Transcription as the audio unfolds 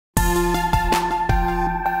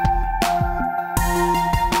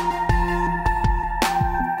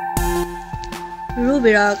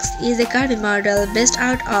Ruby Roxx is a curvy model based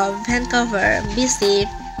out of Vancouver, BC.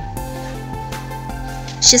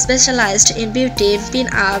 She specialized in beauty,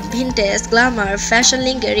 pin-up, vintage, glamour, fashion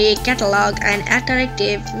lingerie, catalog, and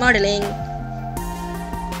attractive modeling.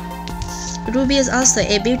 Ruby is also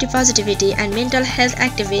a beauty positivity and mental health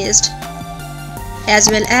activist, as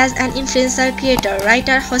well as an influencer, creator,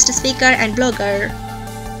 writer, host, speaker, and blogger.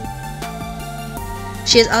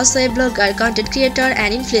 She is also a blogger, content creator,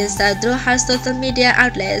 and influencer through her social media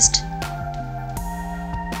outlets,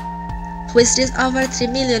 which reaches over 3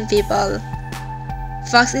 million people.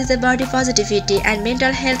 Fox is a body positivity and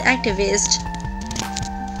mental health activist.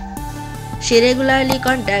 She regularly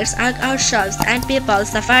contacts workshops and people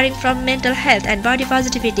suffering from mental health and body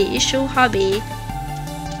positivity issue hobby.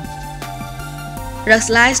 Roxx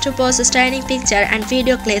likes to post stunning pictures and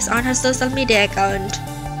video clips on her social media account.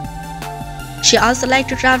 She also likes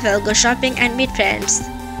to travel, go shopping, and meet friends.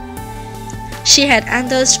 She had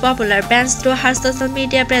endorsed popular brands through her social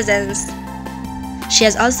media presence. She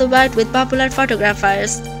has also worked with popular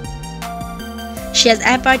photographers. She has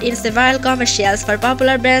appeared in several commercials for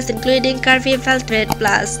popular brands including Curvy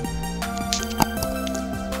Plus.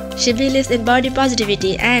 She believes in body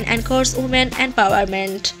positivity and encourages women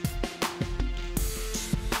empowerment.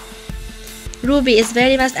 Ruby is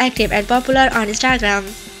very much active and popular on Instagram.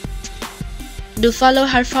 Do follow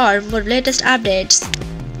her for more latest updates.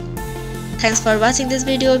 Thanks for watching this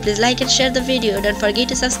video. Please like and share the video. Don't forget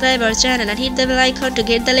to subscribe our channel and hit the bell icon to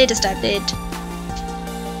get the latest update.